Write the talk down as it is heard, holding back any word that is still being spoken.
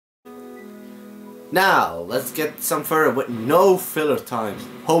Now, let's get some further with no filler time.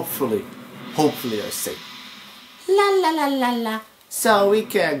 Hopefully I say. La la la la la. So we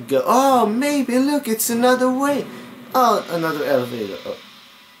can go. Oh, maybe, look, it's another way. Oh, another elevator.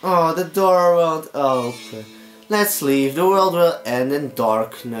 Oh, the door won't open. Let's leave. The world will end in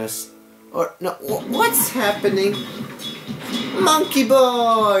darkness. Or, no, what's happening? Monkey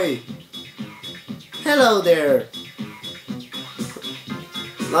boy! Hello there.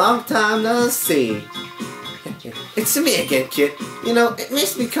 Long time no see. It's me again, kid. You know, it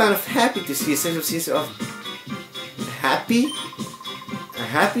makes me kind of happy to see you of happy?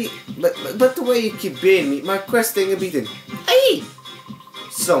 Happy? But the way you keep being me, my quest ain't a beaten. Hey!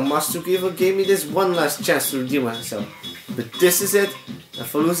 So Master Evil gave me this one last chance to redeem myself. But this is it.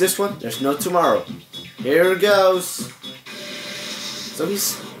 If I lose this one, there's no tomorrow. Here goes. So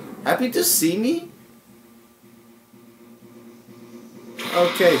he's happy to see me?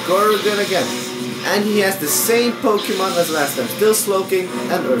 Okay, Gorigan again. And he has the same Pokemon as last time. Still Slowking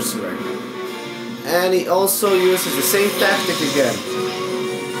and Ursaring. And he also uses the same tactic again.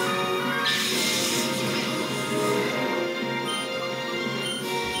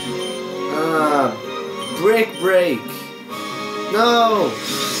 Break. No!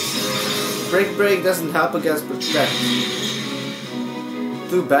 Break doesn't help against Protect.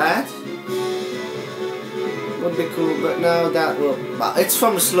 Too bad? Would be cool, but no, that will... Well, it's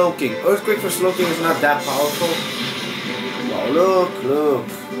from a Slowking. Earthquake for Slowking is not that powerful. Oh, look.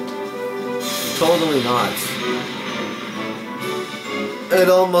 Totally not. It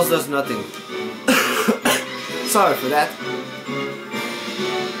almost does nothing. Sorry for that.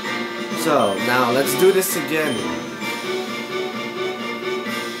 So, now let's do this again.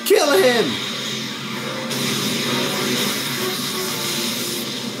 Kill him!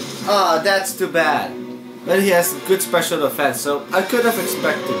 Ah, that's too bad. But he has good special defense, so I could have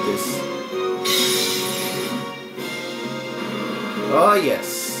expected this. Oh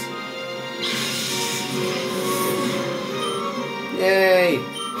yes. Yay!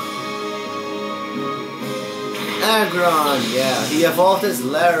 Aggron, yeah, he evolved his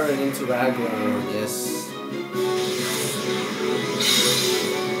Laren into Aggron, yes.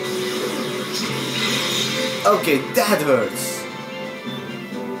 Okay, that hurts.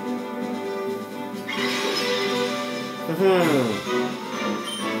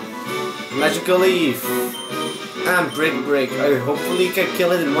 Magical Leaf and Break. I hopefully can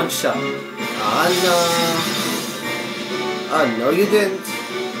kill it in one shot. Ah no. Ah no, you didn't.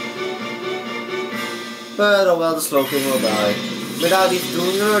 But oh well, the Slowking will die without even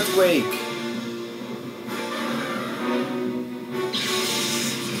doing an Earthquake.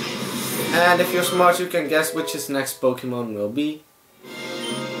 And if you're smart, you can guess which his next Pokemon will be.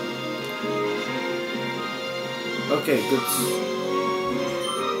 Okay, good.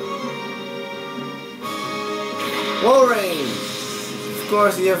 Walrein! Of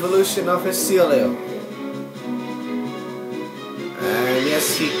course, the evolution of his Celio. And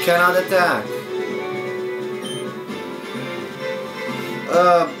yes, he cannot attack.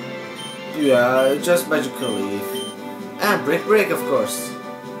 Yeah, just Magical Leaf. And Break, of course.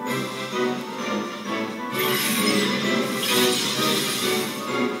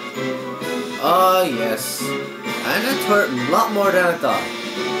 Oh, yes. And that hurt a lot more than I thought.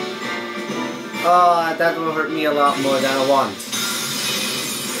 Oh, that will hurt me a lot more than I want.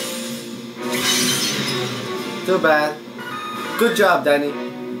 Too bad. Good job, Danny.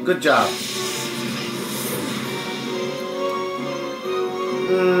 Good job.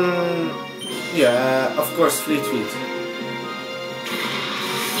 Yeah, of course, Fleet.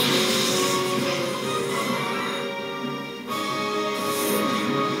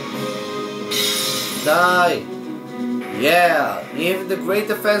 Die! Yeah, even the great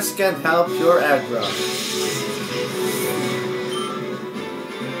defense can't help your aggro.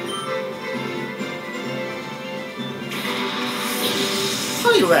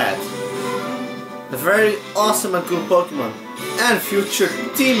 Poliwrath! A very awesome and cool Pokemon, and future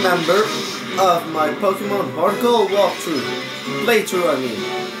team member of my Pokemon Hard Gold playthrough, I mean.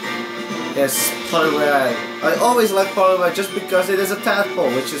 Yes, Poliwrath. I always like Poliwrath just because it is a tadpole,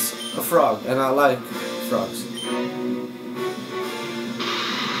 which is a frog, and I like frogs.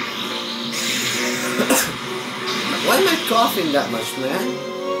 Why am I coughing that much, man?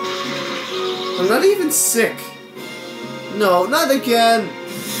 I'm not even sick. No, not again.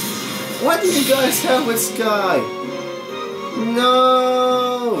 What do you guys have with Sky?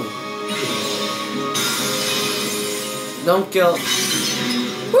 No. Don't kill.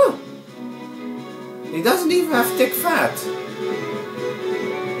 Woo. He doesn't even have thick fat.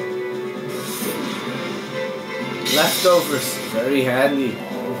 Leftovers, very handy.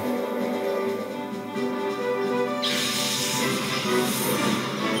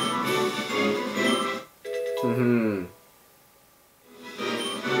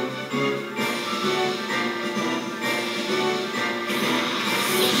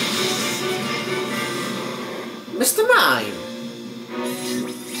 Mr. Mime!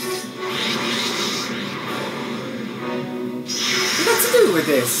 What's to do with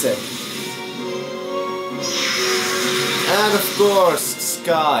this? And of course,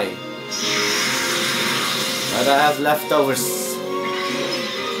 Sky. But I have leftovers.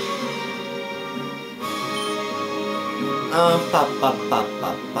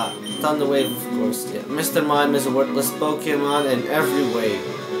 Thunderwave, of course. Yeah. Mr. Mime is a worthless Pokemon in every way.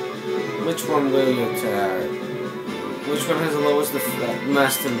 Which one will you attack? Which one has the lowest defense?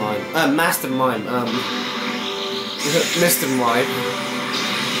 Master Mime. Mr. Mime.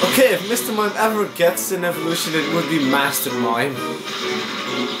 Okay, if Mr. Mime ever gets an evolution, it would be Master Mime.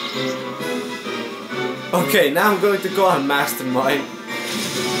 Okay, now I'm going to go on Master Mime.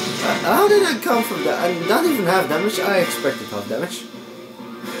 How did I come from that? I not even half damage. I expected half damage.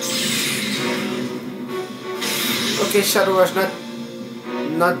 Okay, Shadow Rush, not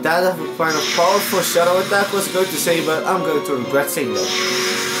that of a kind of powerful shadow attack was going to say, but I'm going to regret saying that.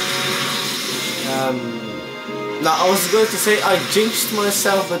 Now I was going to say I jinxed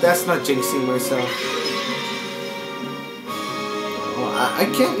myself, but that's not jinxing myself. Well, I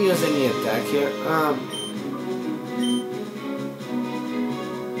can't use any attack here.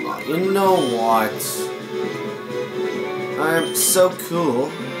 You know what? I am so cool.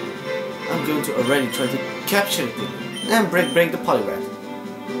 I'm going to already try to capture it and break the Poliwrath.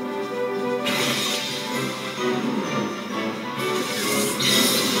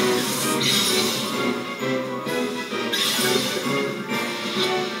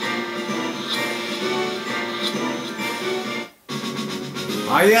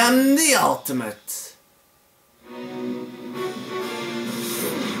 I am the ultimate.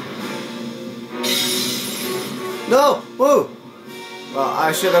 No! Whoa! Well,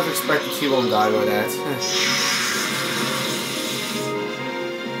 I should have expected he won't die by that.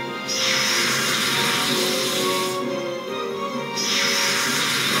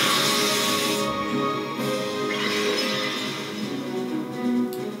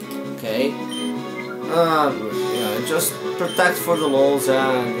 Okay. Yeah, just protect for the lulz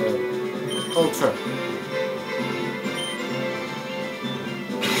and Ultra.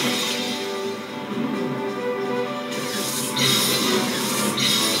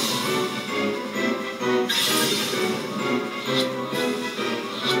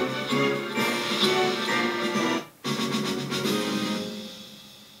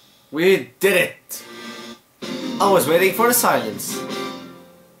 We did it! I was waiting for the silence.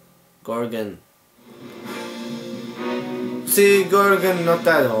 Gorigan. See, Gorigan, not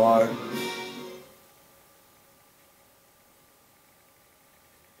that hard.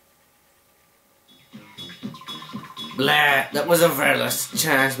 Blah! That was a very last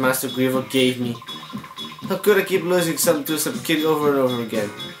chance Master Griever gave me. How could I keep losing some to some kid over and over again?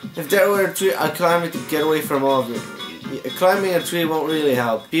 If there were a tree, I'd climb it to get away from all of it. Climbing a tree won't really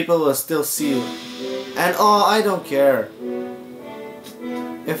help. People will still see you. And oh, I don't care.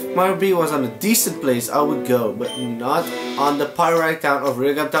 If my bee was on a decent place, I would go. But not on the pyrite town of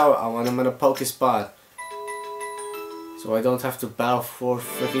Gorigan Tower. I want him on a poke spot. So I don't have to battle for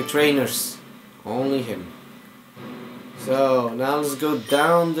freaking trainers. Only him. So now let's go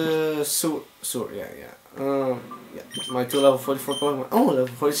down the sewer. Yeah. My 2 level 44 Pokemon. Oh, level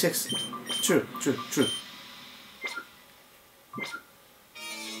 46. True.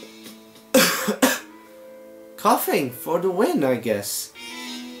 Coughing for the win, I guess.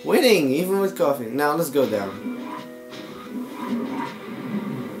 Winning, even with coughing. Now let's go down.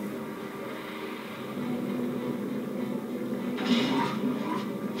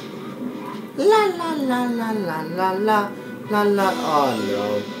 La la la la la la la la la. Oh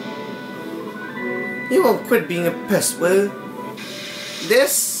no. You won't quit being a pest, will you?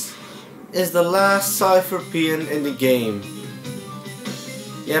 This is the last Cipher peon in the game.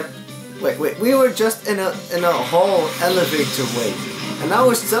 Yep. Wait, we were just in a whole elevator way. And now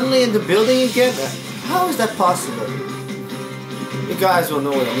we're suddenly in the building again? How is that possible? You guys will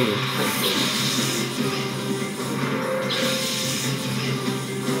know what I mean.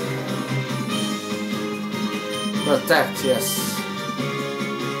 Protect, yes.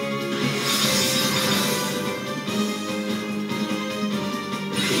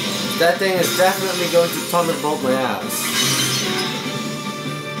 That thing is definitely going to thunderbolt my ass.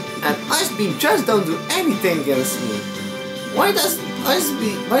 And Ice Beam just don't do anything against me. Why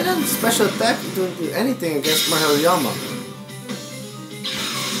doesn't special attack don't do anything against my Hariyama?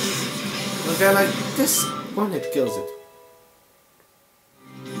 Okay, like this one hit kills it.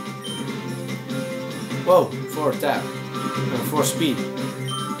 Whoa, 4 attack. And 4 speed.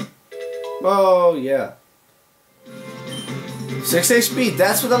 Oh yeah. 6 HP,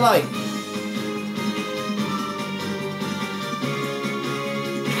 that's what I like.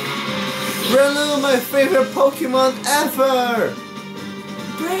 Breloom, my favorite Pokemon ever!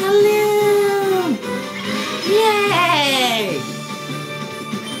 Breloom! Yay!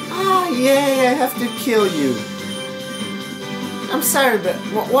 Ah, yay, I have to kill you. I'm sorry, but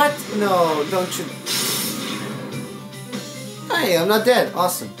what? No, don't you... Hey, I'm not dead.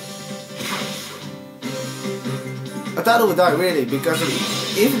 Awesome. I thought it would die really because of,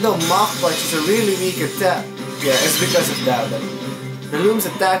 even though Mach Punch is a really weak attack, yeah, it's because of that. But Breloom's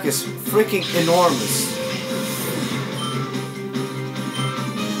attack is freaking enormous.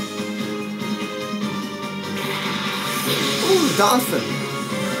 Ooh, Dolphin.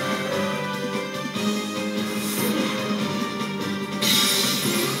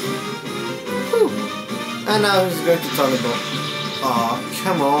 Whew. And now he's going to Thunderbolt. Aw,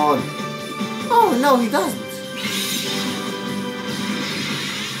 come on. Oh, no, he doesn't.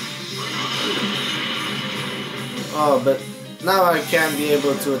 Oh, but now I can be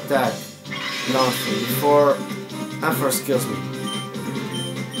able to attack Dolphin before Ampharos kills me.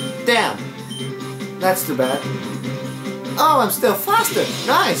 Damn! That's too bad. Oh, I'm still faster!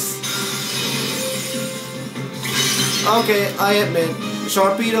 Nice! Okay, I admit,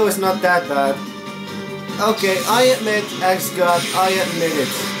 Sharpedo is not that bad. Okay, I admit, X-God, I admit it.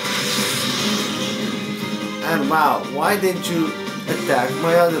 And wow, why didn't you attack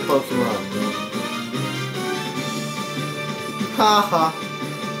my other Pokemon? Haha.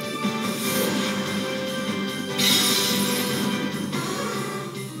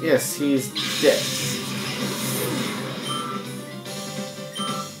 Yes, he's dead.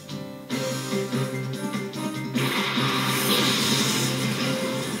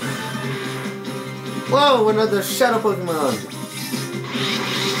 Whoa, another Shadow Pokemon!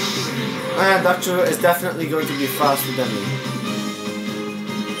 And Dugtrio is definitely going to be faster than me.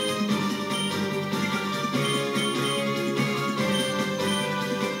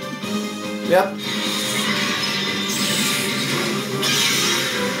 Yep.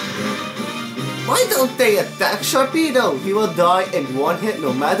 Why don't they attack Sharpedo? He will die in one hit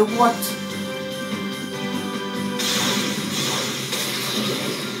no matter what.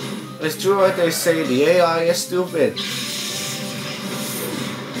 It's true what they say, the AI is stupid.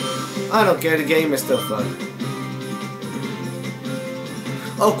 I don't care, the game is still fun.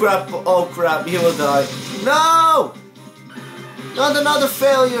 Oh crap, he will die. No! Not another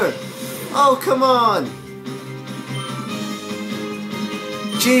failure! Oh, come on!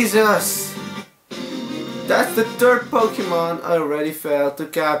 Jesus! That's the third Pokemon I already failed to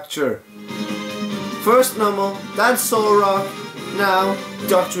capture. First Numel, then Solrock, now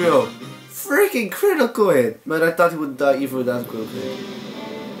Dugtrio. Freaking critical hit! But I thought he would die even without critical hit.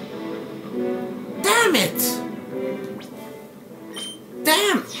 Damn it!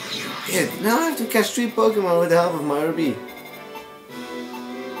 Damn it! Now I have to catch 3 Pokemon with the help of my RB.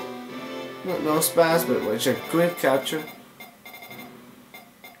 No spaz, but which I couldn't capture.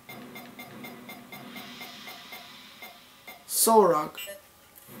 Solrock.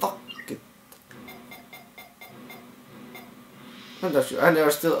 Fuck it. And there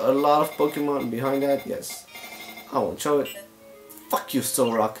are still a lot of Pokemon behind that, yes. I won't show it. Fuck you,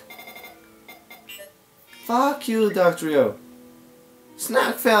 Solrock. Fuck you, Dugtrio.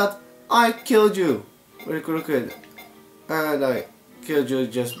 Snackfeld, I killed you. Very crooked. And I killed you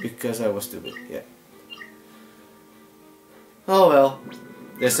just because I was stupid, yeah. Oh well.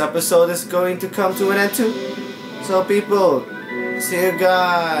 This episode is going to come to an end too. So people, see you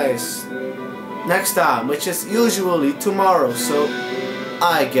guys next time, which is usually tomorrow, so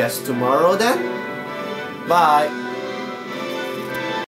I guess tomorrow then. Bye.